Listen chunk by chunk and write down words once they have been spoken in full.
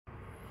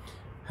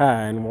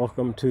Hi, and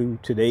welcome to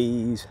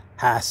today's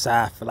High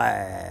Sci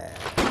Flag.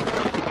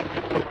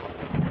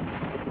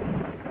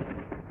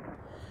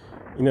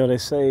 You know, they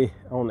say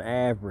on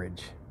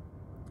average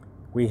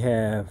we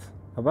have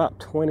about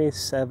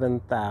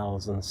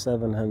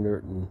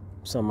 27,700 and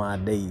some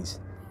odd days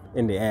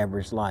in the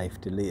average life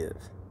to live.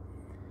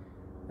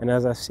 And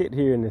as I sit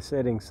here in the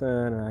setting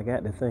sun, I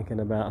got to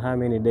thinking about how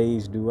many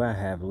days do I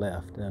have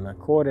left. And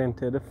according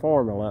to the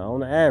formula,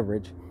 on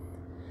average,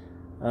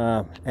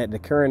 at the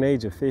current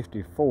age of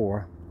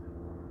 54,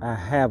 I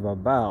have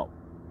about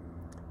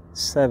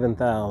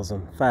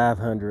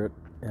 7,500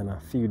 and a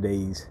few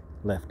days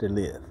left to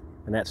live.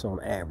 And that's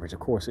on average. Of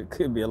course, it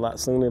could be a lot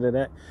sooner than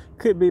that,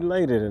 could be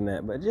later than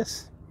that, but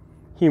just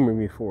humor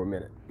me for a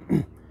minute.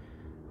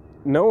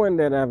 Knowing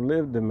that I've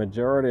lived the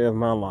majority of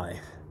my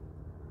life,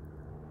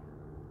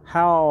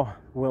 how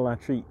will I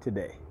treat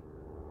today?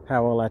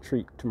 How will I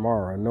treat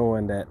tomorrow,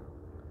 knowing that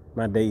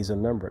my days are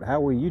numbered? How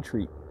will you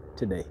treat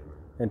today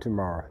and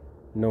tomorrow,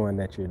 knowing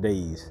that your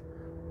days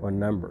are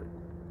numbered?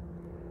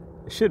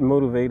 It should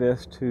motivate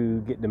us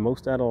to get the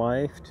most out of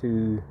life,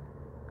 to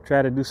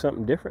try to do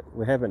something different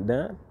we haven't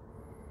done,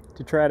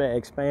 to try to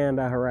expand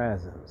our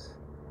horizons.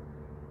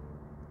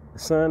 The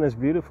sun is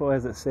beautiful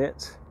as it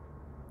sets,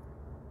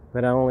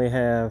 but I only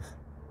have,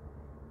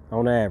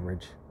 on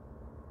average,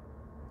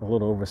 a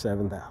little over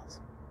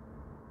 7,000.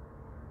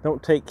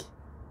 Don't take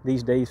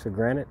these days for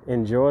granted.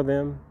 Enjoy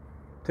them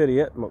to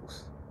the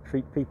utmost.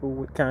 Treat people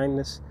with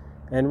kindness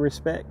and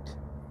respect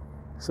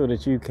so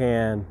that you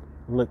can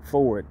look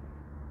forward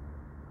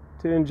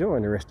to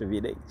enjoying the rest of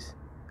your days.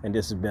 And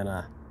this has been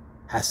a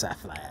High Sci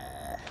Flag.